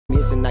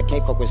And I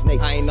can't fuck with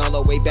snakes. I ain't all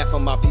the way back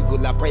from my people.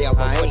 I pray I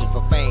won't fortune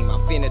for fame. I'm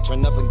finna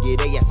turn up and get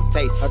they ass a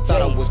taste. I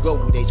thought I was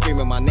gold, they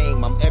screaming my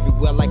name. I'm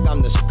everywhere like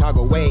I'm the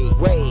Chicago way.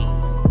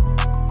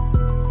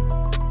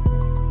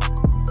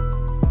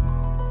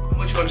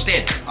 What you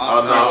understand?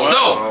 No.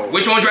 So,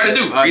 which one would you try to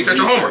do? Research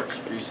or homework?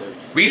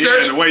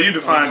 Research? Yeah, the way you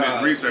define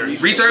it,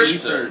 research.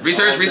 Research?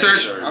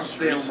 I'm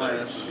staying with my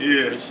answer.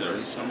 Yeah.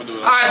 I'm gonna do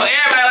it. Alright, so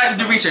everybody likes to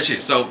do research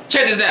here. So,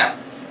 check this out.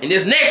 In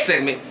this next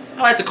segment,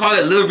 I like to call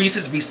it Lil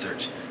Reese's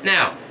Research.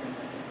 Now,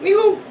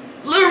 Lil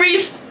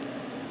Reese,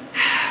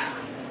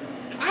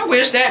 I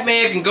wish that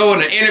man can go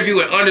in an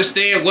interview and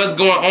understand what's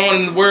going on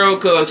in the world,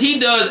 because he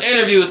does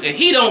interviews and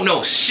he don't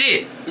know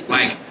shit.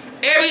 Like,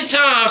 every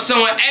time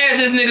someone asks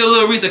this nigga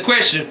Lil Reese a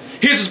question,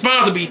 his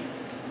response will be,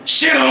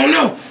 shit, I don't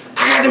know.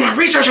 I gotta do my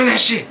research on that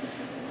shit.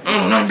 I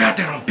don't know nothing about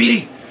that on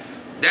BD.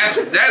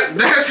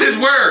 That's his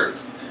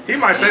words. He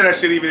might say that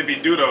shit even if he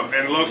do though,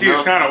 and low key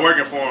it's kind of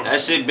working for him.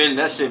 That shit been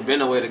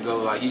the way to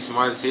go. Like, he's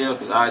smart as hell,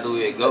 cause I do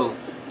it go.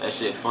 That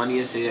shit funny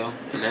as hell,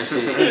 and that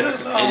shit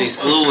it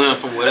exclude him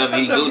from whatever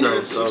he do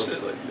though. So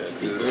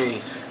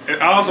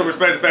and I also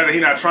respect the fact that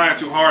he's not trying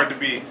too hard to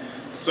be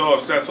so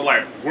obsessed with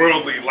like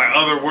worldly, like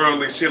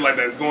otherworldly shit like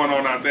that's going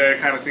on out there. It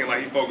kind of seemed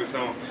like he focused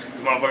on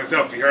his motherfucking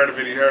self. If he heard of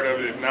it, he heard of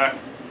it. If not,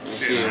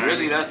 shit,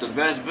 really, that's the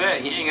best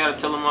bet. He ain't gotta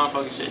tell him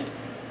motherfucking shit.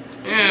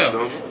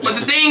 Yeah, but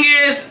the thing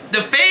is,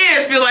 the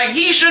fans feel like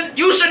you should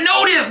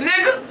know this,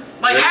 nigga.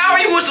 Like, how are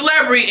you a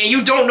celebrity and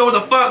you don't know what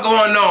the fuck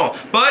going on?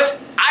 But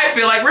I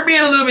feel like we're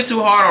being a little bit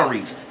too hard on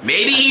Reese.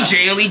 Maybe he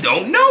genuinely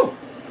don't know.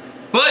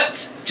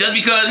 But just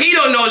because he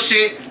don't know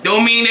shit,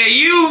 don't mean that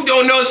you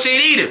don't know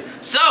shit either.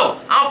 So,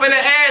 I'm finna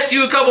ask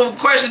you a couple of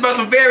questions about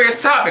some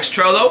various topics,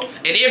 Tr3ll0.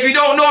 And if you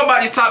don't know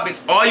about these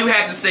topics, all you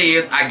have to say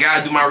is, I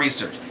gotta do my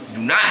research. You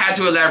do not have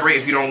to elaborate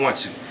if you don't want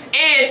to.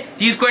 And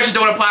these questions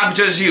don't apply for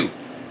just you.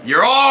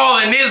 You're all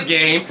in this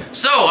game.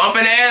 So, I'm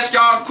finna ask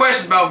y'all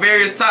questions about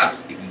various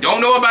topics. If you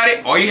don't know about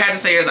it, all you have to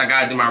say is, I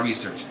gotta do my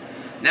research.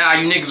 Now,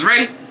 you niggas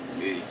ready?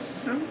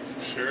 Yes.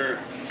 Sure.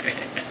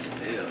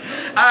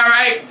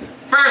 Alright,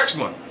 first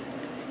one.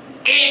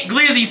 Ant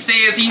Glizzy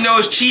says he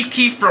knows Chief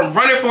Keef from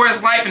running for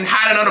his life and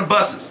hiding on the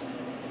buses.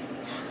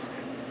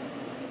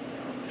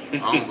 I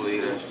don't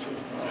believe that's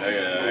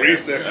true.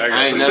 Research.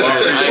 I ain't never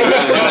done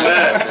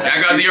that.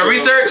 Y'all gotta do your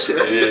research?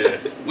 Yeah.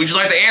 Would you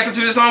like the answer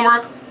to this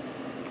homework?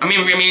 I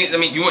mean, would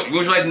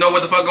you like to know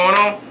what the fuck going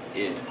on?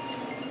 Yeah.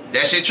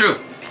 That shit true.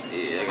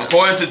 Yeah.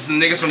 According to some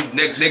niggas from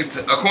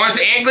according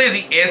to Ant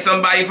Glizzy and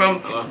somebody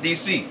from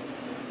DC,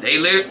 they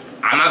literally,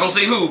 I'm not gonna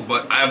say who,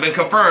 but I've been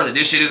confirmed that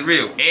this shit is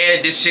real.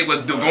 And this shit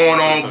was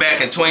going on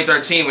back in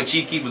 2013 when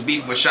Chief Keef was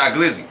beefing with Shy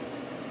Glizzy.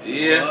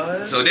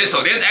 Yeah. So there's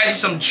actually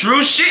some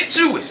true shit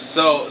to it.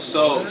 So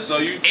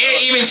you.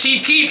 And even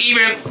Chief Keef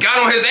even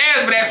got on his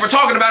ass for that for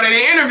talking about it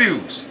in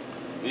interviews.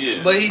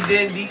 Yeah. But he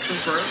didn't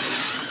deconfirm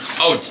it.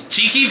 Oh,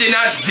 Chief Keef did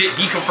not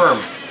deconfirm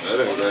it.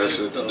 That ain't got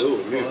shit to do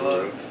with me,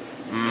 bro.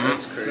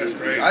 That's crazy. That's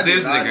crazy.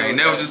 This nigga ain't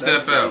never just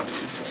step out.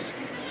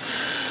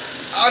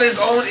 On his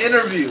own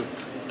interview.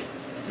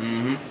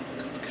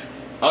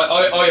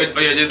 Oh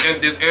yeah.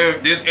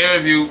 This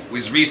interview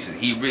was recent.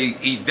 He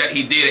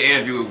did an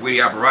interview with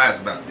Witty Apparatus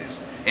about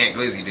this. Ant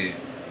Glizzy did.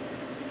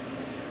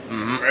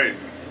 That's crazy.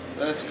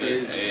 That's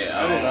crazy. Yeah,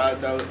 I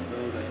did not know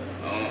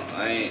that.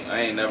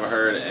 I ain't never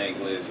heard of Ant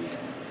Glizzy.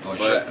 Oh,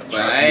 but trust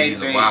I me, ain't he's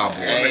think, a wild boy.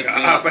 I ain't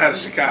I hop out of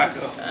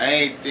Chicago. I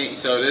ain't think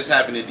so. This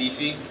happened in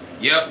DC.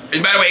 Yep.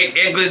 And by the way,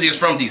 Ant Glizzy is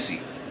from DC.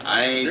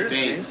 I ain't There's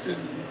think gangsters.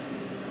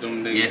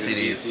 them niggas Yes, in it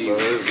is. DC. Bro,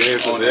 it's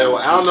gangsters there.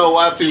 I don't know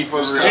why people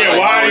from Chicago. Yeah,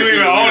 why do you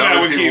even own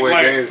that with people Keith? with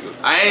Like, gangsters.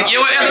 I ain't. You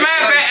know what?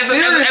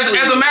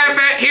 As a matter of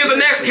fact,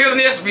 here's the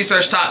next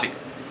research topic.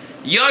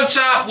 Young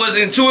Chop was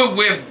into it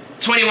with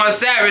 21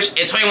 Savage,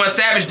 and 21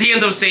 Savage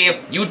DM'd him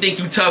saying, "You think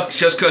you tough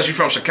just cause you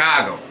from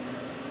Chicago."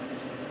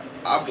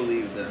 I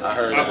believe that. I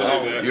heard I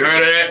believe that. You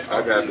heard of that?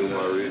 I gotta do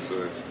my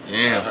research. I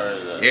Yeah. heard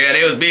of that. Yeah,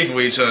 they was beefing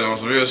with each other on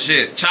some real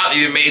shit. Chop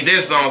even made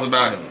diss songs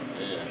about him.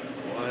 Yeah.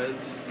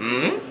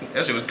 What?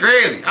 That shit was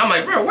crazy. I'm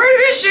like, bro, where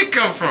did this shit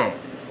come from?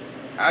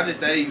 How did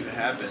that even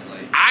happen?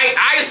 Like,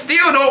 I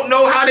still don't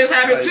know how this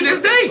happened to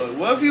this day.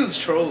 What if he was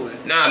trolling?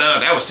 No,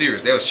 that was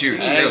serious. That was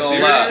serious. I That ain't was gonna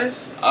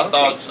serious. lie.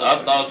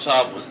 I thought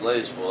Chop was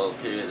laced for a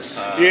period of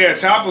time. Yeah,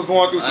 Chop was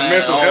going through some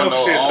mental health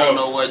shit I don't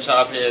though. know what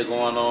Chop had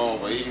going on,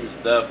 but he was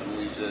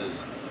definitely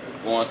just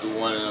going through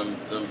one of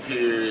them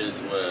periods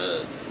where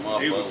the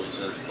motherfucker was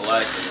just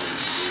blacking him,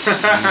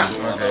 just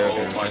doing a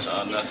whole bunch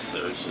of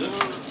unnecessary shit.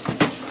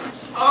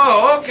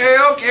 Oh, okay.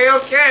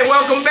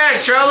 Welcome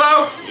back,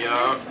 Tr3ll0.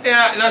 Yeah.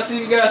 Yeah, and I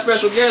see we got a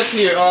special guest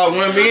here.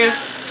 One being.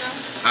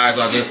 Alright,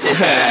 so I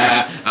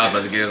was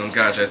about to get him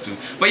contracts too.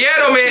 But yeah,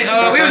 though,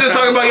 man, we was just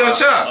talking about Young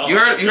Chop. You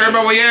heard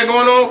about what he had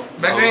going on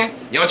back then?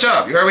 Young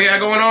Chop, you heard what he had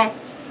going on?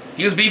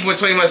 He was beefing with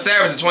 21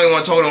 Savage, and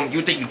 21 told him,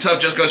 "You think you tough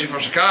just because you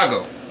from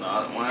Chicago?"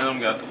 Nah, one of them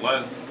got the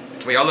lighter.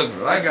 Wait, y'all looking for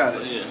the I light? got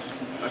it. Yeah.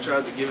 I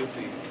tried to give it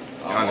to you.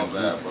 Oh, my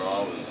bad, bro. I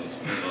was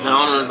just, No,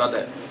 I don't know about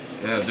that.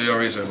 Yeah, do your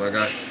research, my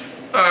guy.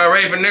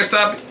 Ready for the next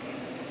topic?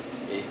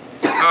 Yeah.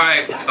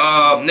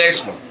 Alright,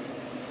 next one.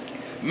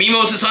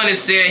 Mimos' Honey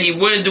said he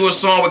wouldn't do a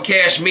song with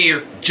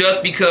Cashmere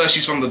just because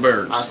she's from the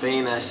Burbs. I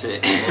seen that shit.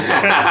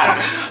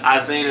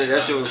 I seen it.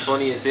 That shit was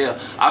funny as hell.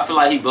 I feel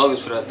like he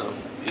bogus for that though.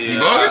 Yeah, He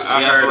bogus?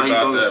 I Yeah, I feel heard like he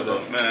about bogus that,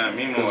 for but man,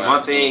 Mimo.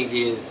 My thing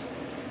is,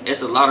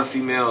 it's a lot of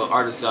female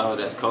artists out here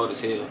that's cold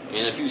as hell.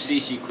 And if you see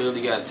she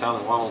clearly got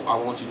talent, why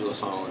won't you do a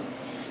song with her?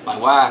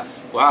 Like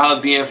why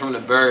her being from the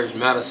Burbs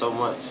matter so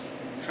much?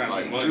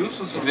 Like, Juice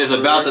was from If it's the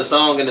about the Burbs.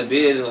 song and the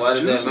business, why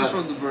does Juice that was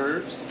matter? from the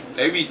Burbs.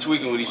 They be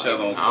tweaking with each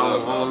other on I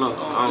don't Clubhouse.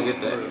 know. I don't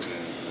get that.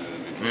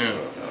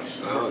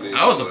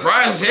 I was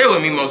surprised as hell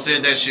when Mimo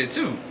said that shit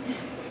too.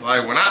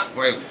 Like when it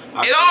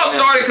all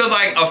started because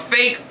like a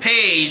fake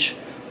page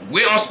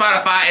went on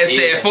Spotify and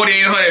said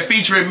 4800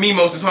 featuring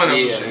Mimos' Honey or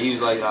some Yeah, shit. he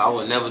was like, I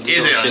would never do He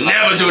no said, shit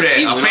never like do that.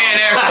 He A went fan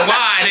on. asked him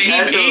why, and That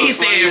he shit was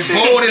said funny as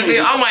bold hell. as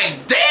hell. I'm like,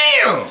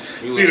 damn.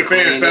 He See the went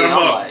fans clean set in. him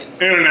I'm up. like,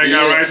 Internet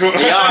got right to him.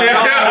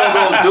 Y'all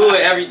gonna do it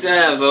every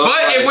time. So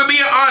But if we're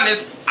being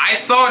honest, I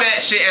saw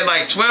that shit at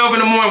like 12 in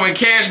the morning when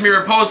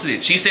Cashmere posted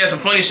it. She said some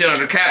funny shit on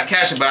the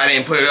caption, but I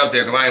didn't put it up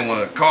there because I didn't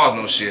want to cause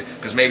no shit.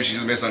 Because maybe she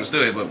just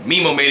misunderstood it. But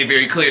Mimo made it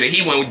very clear that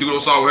he wouldn't do no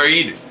song with her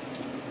either.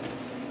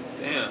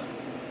 Damn.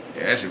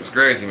 Yeah, that shit was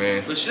crazy,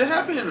 man. But shit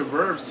happened in the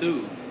Burbs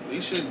too. We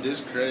shouldn't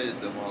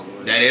discredit them all the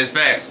way. That is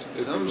facts.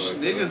 Some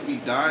niggas be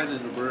dying in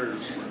the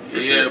Burbs. For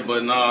Yeah, sure.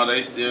 but no,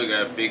 they still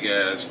got big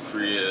ass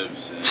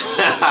cribs. And shit,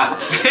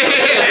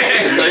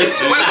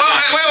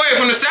 Wait,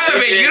 from the sound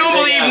of it, you don't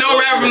believe no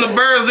rapper from the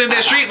Burbs live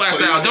that street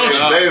lifestyle, don't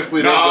you?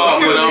 Basically, No,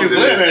 that's but I'm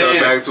what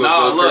saying, back to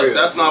no, a look, crib.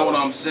 that's not what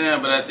I'm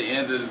saying. But at the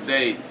end of the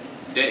day,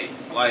 they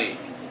like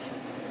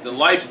the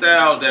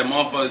lifestyle that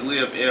motherfuckers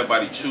live.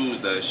 Everybody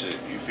choose that shit.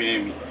 You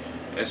feel me?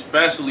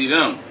 Especially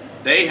them.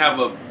 They have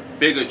a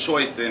bigger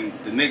choice than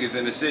the niggas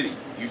in the city.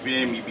 You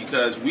feel me?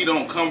 Because we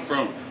don't come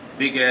from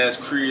big ass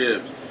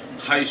cribs,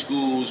 high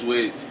schools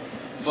with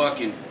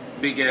fucking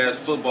big ass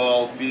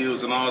football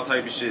fields and all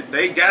type of shit.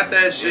 They got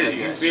that shit.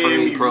 Yeah, You got feel me?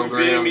 training You feel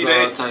programs, me?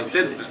 all type of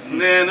shit.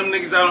 Man, them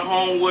niggas out of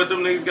Homewood, them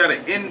niggas got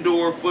an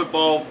indoor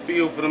football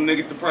field for them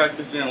niggas to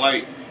practice in.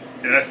 Like,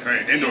 Yeah, that's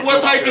crazy. Indoor what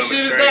football type of field shit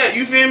is crazy. that?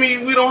 You feel me?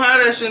 We don't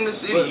have that shit in the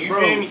city. But, You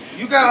bro, feel me?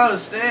 you gotta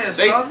understand,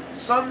 They-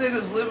 some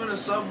niggas live in a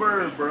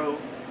suburb, bro,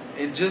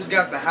 and just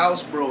got the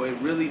house, bro,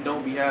 and really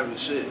don't be having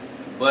shit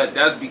But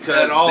that's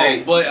because at all.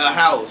 they. But a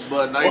house,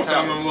 but a nice What's some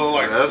of them house. little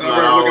like That's suburb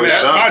not always looking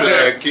ass up to that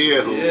projects?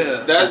 kid who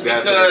Yeah. That's who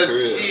got that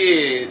because crib.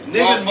 shit. Niggas be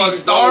motherfuckers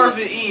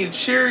starving, eating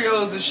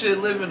Cheerios and shit,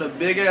 live in a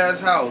big ass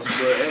house. But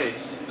hey,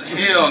 don't-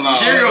 Hell no.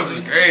 Cheerios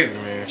is crazy,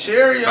 man.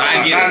 Cheerios. But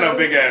I get Not it. no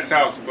big ass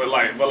house, but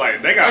like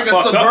they got Like a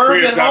fucked up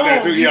suburban cribs out there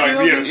home, too. you Yeah, feel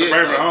like me? the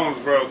suburban Yeah. homes,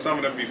 bro. Some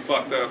of them be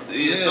fucked up.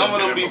 Yeah, Yeah. some of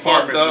them Yeah, be them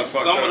fucked apartments up. be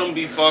fucked Some up. of them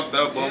be fucked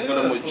up, but for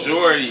the Yeah.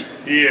 majority,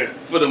 Yeah,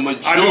 for the I do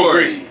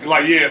majority. agree.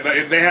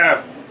 Like they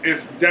have.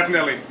 It's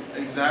definitely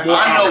Exactly.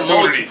 More I know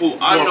opportunity,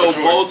 I more know for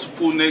choice.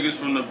 multiple niggas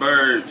from the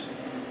Burbs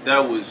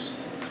that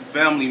was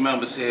family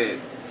members had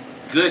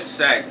good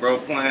sack, bro,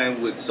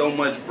 playing with so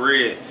much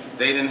bread.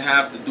 They didn't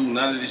have to do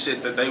none of the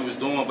shit that they was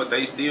doing, but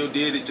they still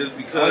did it just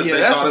because Oh, yeah, they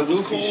that's thought some it was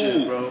goofy cool.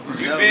 shit, bro.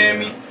 You Never. feel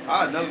me?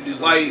 I never do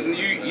that Like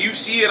shit, bro. you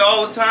see it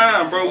all the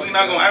time, bro. We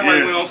not gonna act like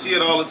Yeah. we don't see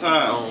it all the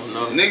time. I don't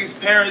know. Niggas'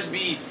 parents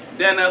be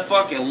down there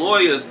fucking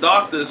lawyers,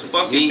 doctors,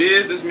 fucking Me.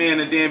 businessmen,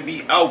 and then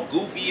be out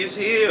goofy as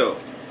hell.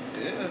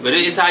 Yeah. But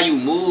it's how you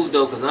move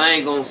though, cause I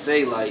ain't gonna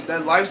say like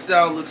That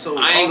lifestyle looks so.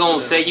 I ain't gonna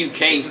awesome. say you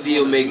can't Niggas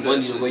still wanna make do that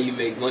money the shit. way you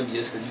make money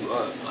just cause you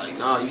up. Like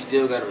nah, you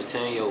still gotta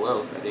retain your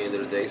wealth at the end of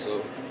the day.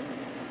 So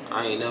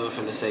I ain't never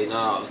finna say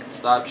nah,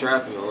 stop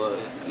trapping or what.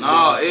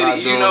 Nah, Stop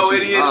it doing is what it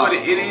nah, is bro. what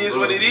it getting is. to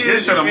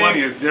You the feel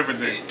money me? is different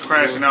than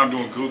crashing out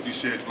doing goofy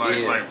shit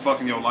Yeah. like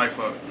fucking your life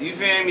up. You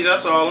feel me?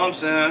 That's all I'm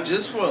saying.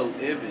 Just for an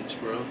image,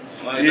 bro.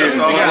 Like Yeah, that's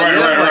You all gotta I'm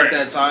live saying. like right.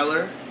 that,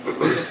 Tyler. What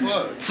the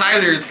fuck?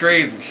 Tyler is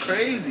crazy.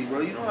 Crazy,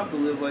 bro. You don't have to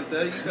live like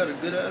that. You got a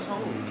good ass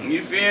home.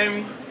 You feel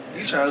me?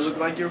 You try to look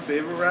like your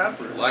favorite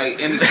rapper. Like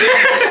in the city,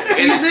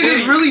 in the These niggas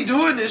city, really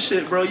doing this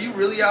shit, bro. You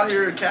really out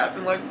here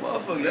capping like a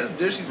motherfucker. That's For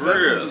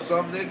disrespectful real. to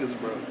some niggas,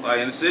 bro. like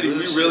in the city, we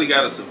Real really shit.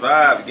 gotta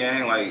survive,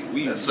 gang. Like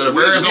we. So the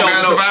we- Birds we don't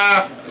gotta know.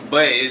 survive?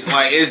 But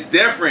it's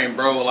different,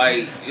 bro.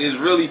 Like it's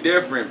really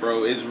different,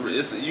 bro. It's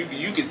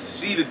you can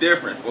see the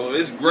difference, bro.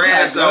 It's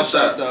grass You got out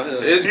gunshots there. out here.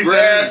 It's He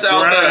grass said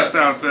out grass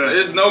there. out there.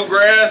 There's no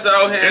grass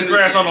out here. It's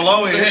grass on the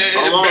low end.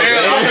 Hold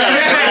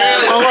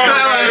on, Hold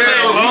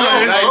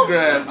on. Nice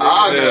grass.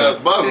 I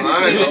got buzzing. I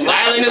ain't You gonna lie.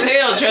 silent as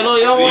hell, Tr3ll0.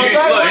 You don't want to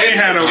talk Look, about Ain't it?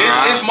 had no.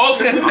 It's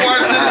multiple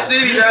parts of the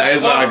city that's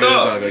It's all fucked good, it's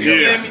all up. good. You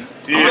Yeah. feel me?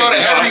 Yeah. You go to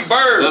every Good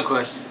burb.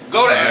 questions.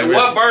 Go to Yeah,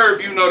 what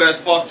burb you know that's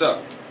fucked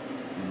up.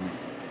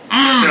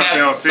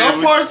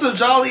 Some parts of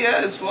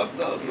Joliet is fucked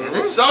up,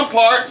 bro. Some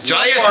parts.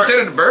 Jolly some is parts-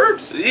 considered the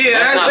Burbs? Yeah,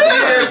 That's not that's the it.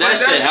 bird. but That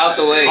shit that's- out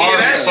the way. Yeah,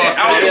 that shit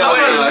out the Yeah, way.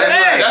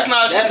 yeah, That's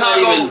not That's not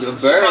Chicago. even the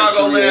birds,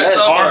 Chicago really. land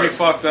That's Harvey suburb.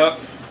 fucked up.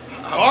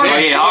 Oh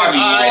yeah, Harvey. Harvey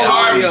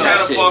yeah, kind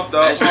that of shit- fucked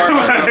up. that shit-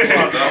 Harvey kinda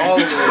fucked up. All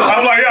the way.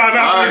 I'm like, y'all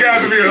not Harvey. got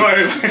to be like.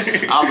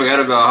 I forgot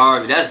about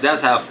Harvey.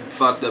 That's how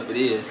fucked up it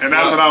is. And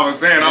that's what I was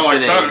saying. I'm That like,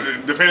 shit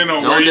ain't- depending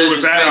on no where you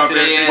was at disrespect out to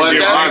there, their shit ass, But get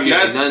yeah, Harvey. Harvey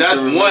ain't that's nothing that's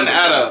to one remember.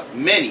 out of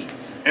many.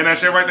 And that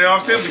shit right there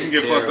off tip, you can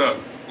get fucked Terrible. up.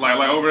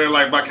 Like over there,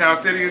 like by Cal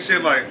City and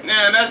shit. Like,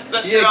 Man,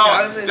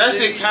 that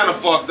shit kind of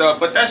fucked up,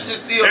 but that shit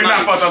still. It's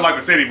not fucked up like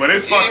the city, but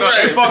it's fucked up.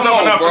 It's fucked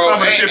up enough for some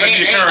of the shit to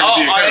be occurring.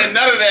 And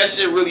none of that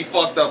shit really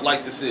fucked up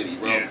like the city,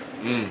 bro. Yeah.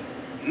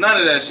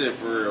 None of that shit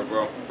for real,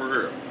 bro. For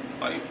real.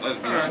 Like, let's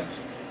be honest.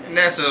 And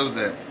that settles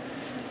that.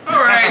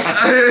 All right.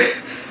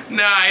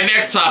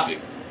 Next topic.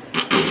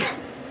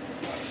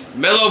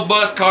 Mello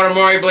Buckzz caught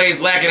Amari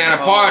Blaze lacking at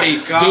a party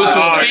due to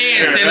a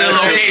fan sending the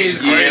location.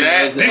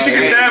 Did she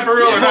get stabbed for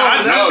real or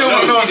not? No, she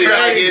did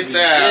not get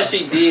stabbed. Yeah,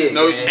 she did.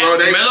 No, bro,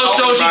 Mello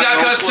showed she got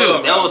cussed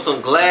too. That was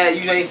some glad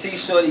you ain't see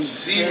Shorty.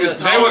 She was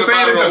They were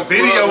saying it's a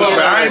video of it.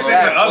 I ain't seen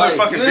the other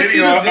fucking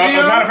video of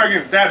not her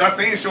getting stabbed. I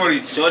seen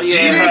Shorty. She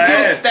didn't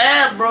get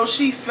stabbed, bro.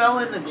 She fell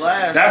in the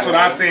glass. That's what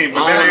I seen.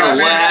 But then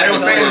they were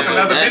saying it's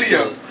another video.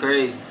 That was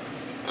crazy.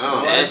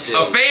 A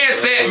fan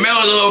sent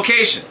Mello the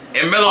location,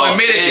 and Mello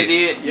admitted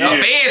this. A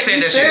fan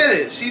said that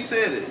shit. She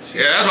said it.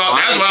 Yeah, that's why I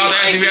was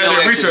asking if you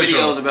had the research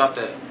on. About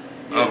that.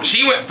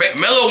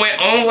 Mello went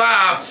on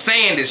live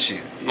saying this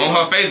shit on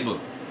her Facebook,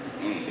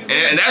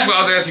 and that's why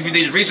I was asking if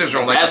you did research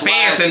on. Like the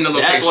fan sending the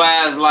location. That's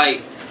why it's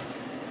like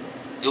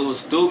it was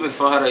stupid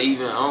for her to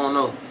even. I don't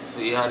know for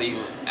her to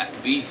even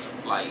beef.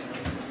 Like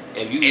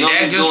if you know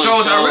that just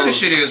shows how real this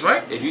shit is,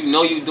 right? If you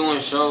know you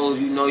doing shows,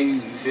 you know you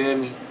feel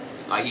me.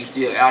 Like you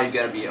still out, you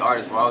gotta be an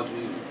artist. Why would you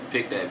even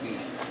pick that beat?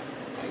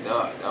 Like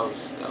dog, that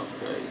was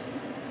crazy.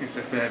 He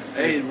said that.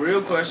 Hey, the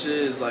real question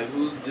is like,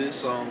 whose diss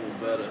song was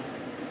better?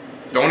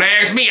 Don't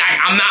ask me.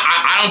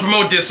 I don't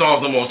promote diss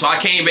songs no more, so I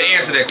can't even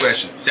answer that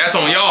question. That's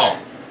on y'all.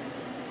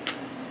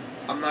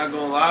 I'm not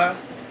gonna lie.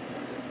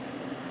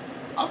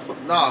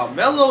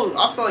 Mello.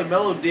 I feel like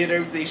Mello did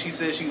everything she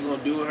said she was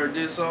gonna do in her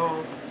diss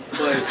song. But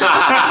everything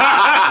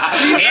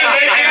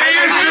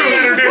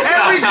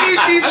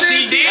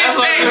she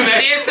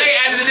say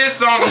after this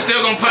song, I'm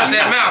still gonna punch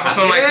that mouth or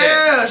something like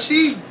that. Yeah,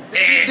 she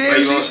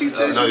did. She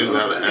said. No, you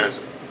got an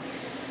answer.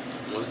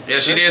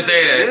 Yeah, she did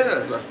say that.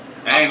 Yeah.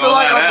 I ain't gonna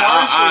lie.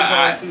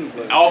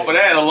 Off of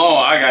that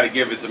alone, I gotta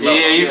give it to Mello.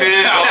 Yeah, you feel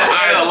it? Off of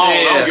that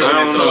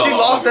alone, So she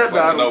lost that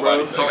battle,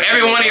 bro. So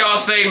every one of y'all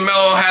say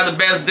Mello had the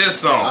best diss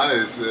song. I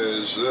didn't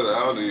say shit.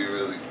 I don't even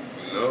really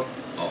know.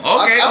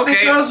 I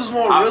think yours was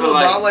more real, but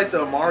I like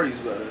the Amari's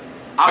better.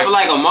 I feel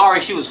like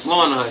Amari, she was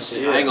flowing her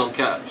shit. I ain't gonna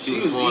cap.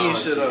 She was eating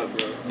shit up,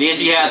 bro. Then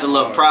she had the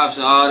little props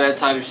and all that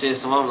type of shit.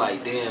 So I'm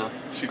like, damn.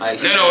 Like,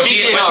 she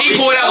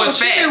pulled out was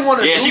fast.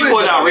 Yeah, she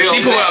pulled out real.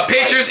 She pulled out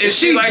pictures and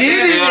she like did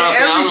that. it and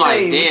everything. I'm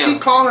like, damn. She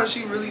called her.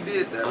 She really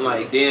did that. I'm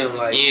like, damn,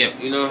 like,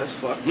 you know, that's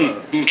fucked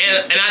up. And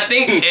I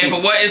think, and for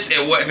what has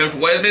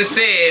been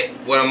said,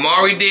 what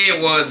Amari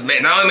did was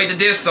not only made the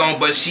diss song,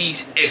 but she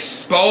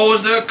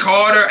exposed her,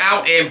 called her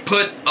out, and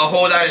put a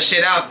whole lot of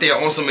shit out there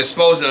on some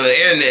exposing on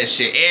the internet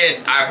shit.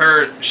 And I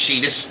heard she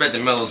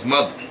disrespected Mello's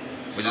mother,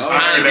 which is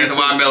kind of the reason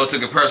why Mello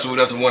took it personal,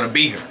 doesn't want to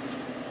be her.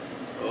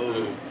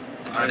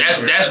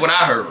 That's what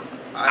I heard.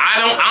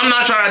 I'm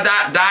not trying to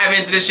dive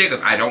into this shit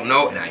because I don't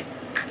know, and I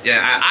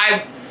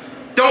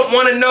don't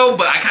want to know,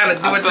 but I kind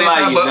of do at the same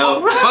time. But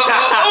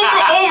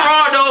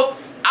overall, though,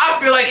 I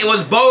feel like it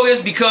was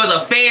bogus because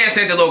a fan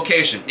sent the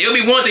location. It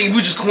would be one thing if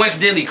you just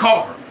coincidentally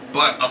call her,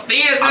 but a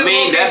fan sent the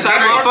location. That's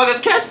how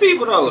motherfuckers catch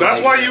people, though. That's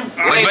why you. But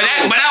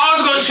that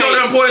also goes to show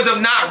the importance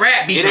of not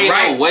rap beefing,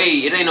 right?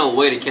 It ain't no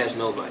way to catch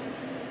nobody.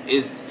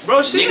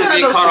 Bro, she niggas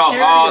get caught off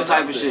all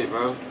type of shit,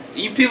 bro.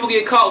 You people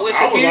get caught with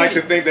security. I would like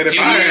to think that if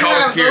I didn't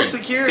have no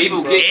security,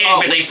 people get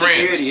caught with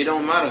security. It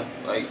don't matter.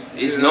 Like,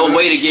 it's no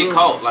way to get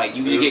caught. Like,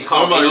 you can get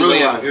caught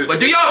anywhere.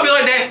 But do y'all feel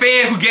like that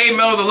fan who gave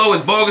Mello the low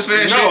is bogus for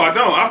that shit? No, I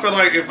don't. I feel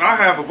like if I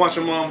have a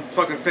bunch of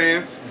motherfucking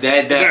fans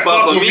that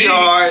fuck with me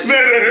hard, I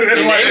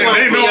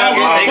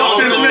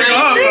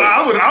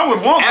would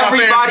want my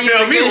fans to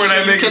tell me where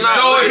that nigga.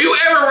 So if you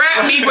ever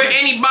rap me for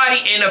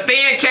anybody and a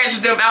fan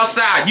catches them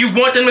outside, you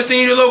want them to send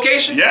you the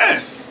location?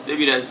 Yes. Send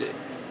me that shit.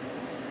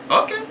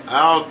 Okay.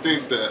 I don't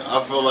think that.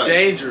 I feel like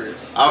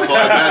dangerous. I feel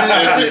like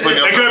that's instantly putting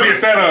yourself. It could be a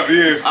setup,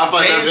 yeah. I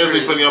feel like that's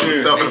instantly putting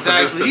yourself in a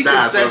position to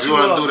die. So if you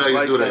want to do that,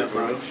 you do that,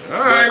 bro.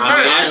 All right,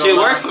 that shit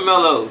work for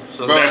Mello.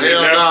 So bro,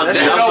 hell no. That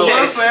shit don't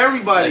work for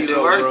everybody, though,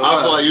 bro.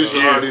 I feel like you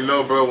should already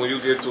know, bro. When you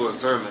get to a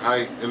certain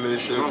height in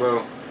this shit,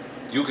 bro,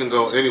 you can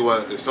go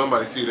anywhere. If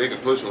somebody see, they can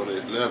put you on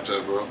their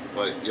Snapchat, bro.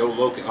 Like your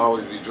low can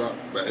always be dropped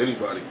by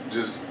anybody.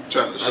 Just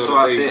trying to show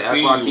that they see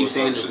you. That's why I keep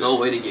saying there's no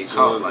way to get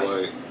caught.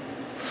 Like.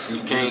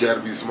 You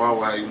gotta be smart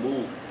with how you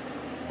move.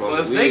 Bro,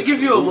 if they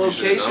give you a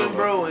location,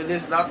 bro, and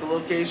it's not the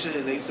location,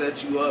 and they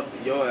set you up,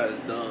 your ass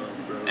done,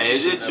 bro. Hey,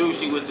 is it true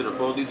she went to the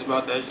police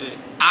about that shit?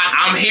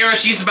 I'm hearing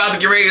she's about to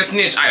get ready to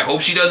snitch. I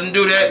hope she doesn't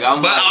do that.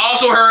 But I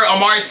also heard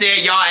Amari said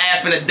y'all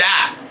ass finna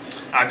die.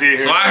 I did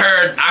hear so I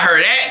heard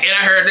that and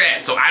I heard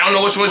that. So I don't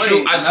know which one's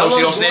true. I just hope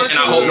she don't snitch and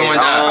I hope no one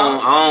dies.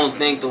 I don't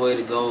think the way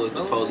to go is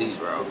the police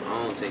route.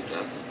 I don't think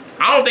that's...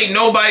 I don't think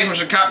nobody from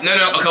Chicago,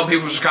 a couple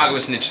people from Chicago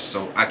is snitches,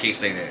 so I can't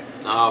say that.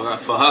 No,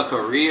 for her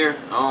career,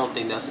 I don't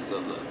think that's a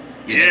good look.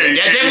 Yeah,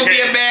 that definitely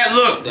be a bad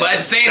look. But at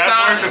the same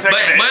time,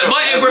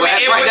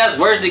 that's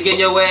worse than getting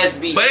your ass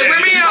beat. But if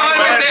we're being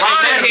 100%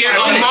 honest here,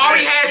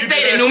 Amari has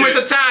stated numerous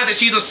of times that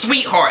she's a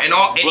sweetheart, and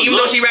even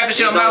though she rapped the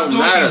shit on Mouse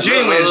too, she's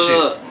genuine and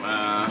shit.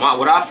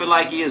 What I feel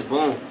like is,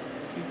 boom,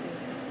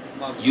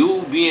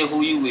 you being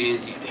who you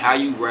is, how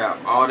you rap,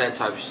 all that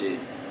type of shit.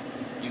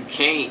 You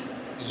can't.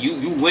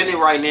 You winning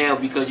right now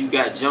because you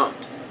got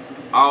jumped.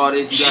 All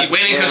this. She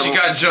winning because she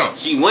got jumped.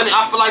 She winning.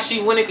 I feel like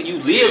she winning because you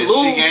did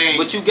lose,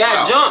 but you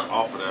got jumped.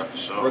 Off of that for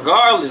sure.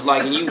 Regardless,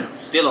 like, and you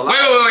still alive.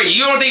 Wait.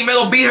 You don't think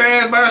Mello beat her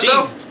ass by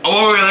herself?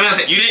 Let me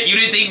say, you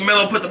didn't think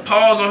Mello put the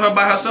pause on her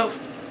by herself?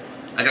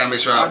 I gotta make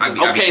sure I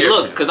okay,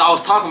 look, because I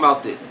was talking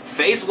about this.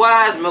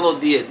 Face-wise, Mello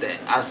did that.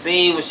 I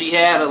seen when she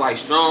had a like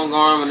strong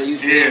arm and you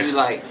feel me,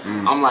 like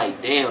I'm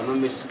like, damn,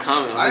 them bitches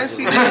coming. I didn't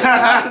see that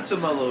happen to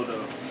Mello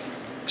though.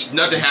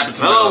 Nothing happened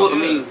to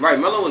Mello.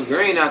 Mello was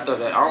green after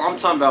that. I'm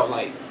talking about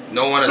like.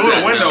 No one is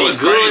she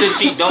good if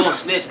she don't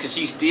snitch because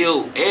she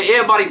still.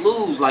 Everybody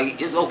lose. Like,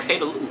 it's okay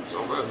to lose.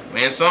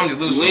 Man, some you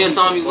lose. You win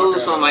some, you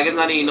lose some. Like, it's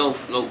not even no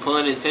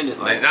pun intended.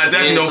 Like,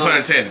 definitely no pun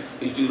intended.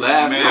 You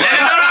laugh, man. No.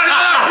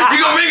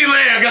 You gonna make me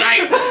laugh.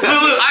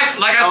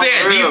 Like I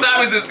said, these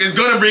topics is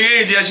gonna bring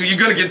energy at you. You're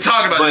gonna get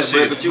talking about this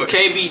shit. But you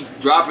can't be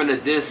dropping the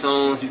diss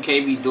songs. You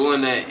can't be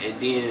doing that and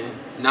then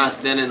not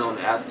standing on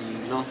it after you.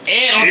 And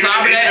on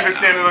top of that, never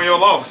standing on your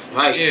loss.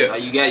 Right. Yeah.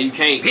 Like you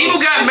can't.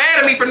 People got mad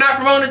at me for not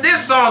promoting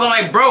diss songs. I'm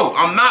like, bro,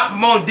 I'm not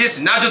promoting this.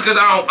 Not just because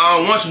I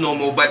don't want you no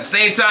more, but at the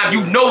same time,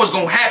 you know what's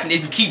gonna happen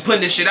if you keep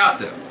putting this shit out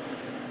there.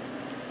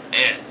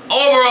 And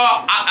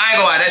overall, I ain't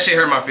gonna lie, that shit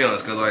hurt my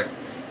feelings. Cause like,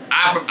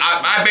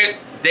 I bet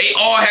they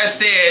all have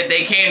said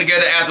they came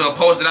together after a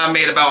post that I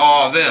made about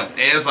all of them,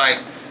 and it's like.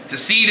 To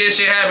see this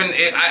shit happen,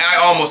 I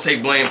almost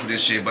take blame for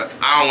this shit, but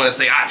I don't want to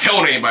say I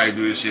told anybody to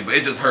do this shit, but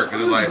it just hurt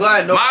because it's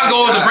like my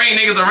goal is to bring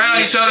niggas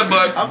around each other,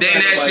 but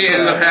then that shit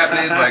ended up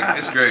happening. It's like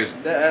it's crazy.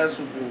 That ass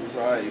whooping was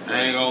alright.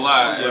 I ain't gonna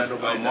lie, if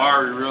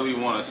Amari really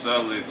want to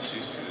sell it,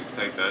 she should just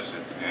take that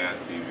shit to Hands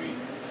TV.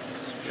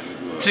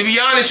 To be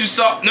honest, you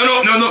saw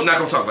no, not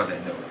gonna talk about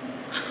that. No.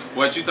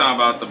 What you talking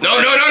about? No.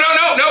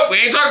 We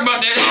ain't talking about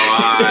that.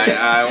 Alright.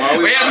 As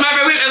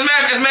a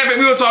matter of fact,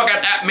 we will talk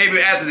maybe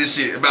after this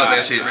shit about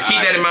that shit. But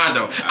keep that in mind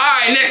though.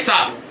 Alright, next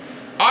topic.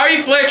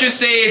 Ari Fletcher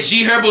says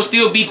G Herbo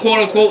still be quote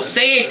unquote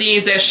saying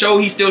things that show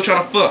he's still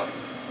trying to fuck.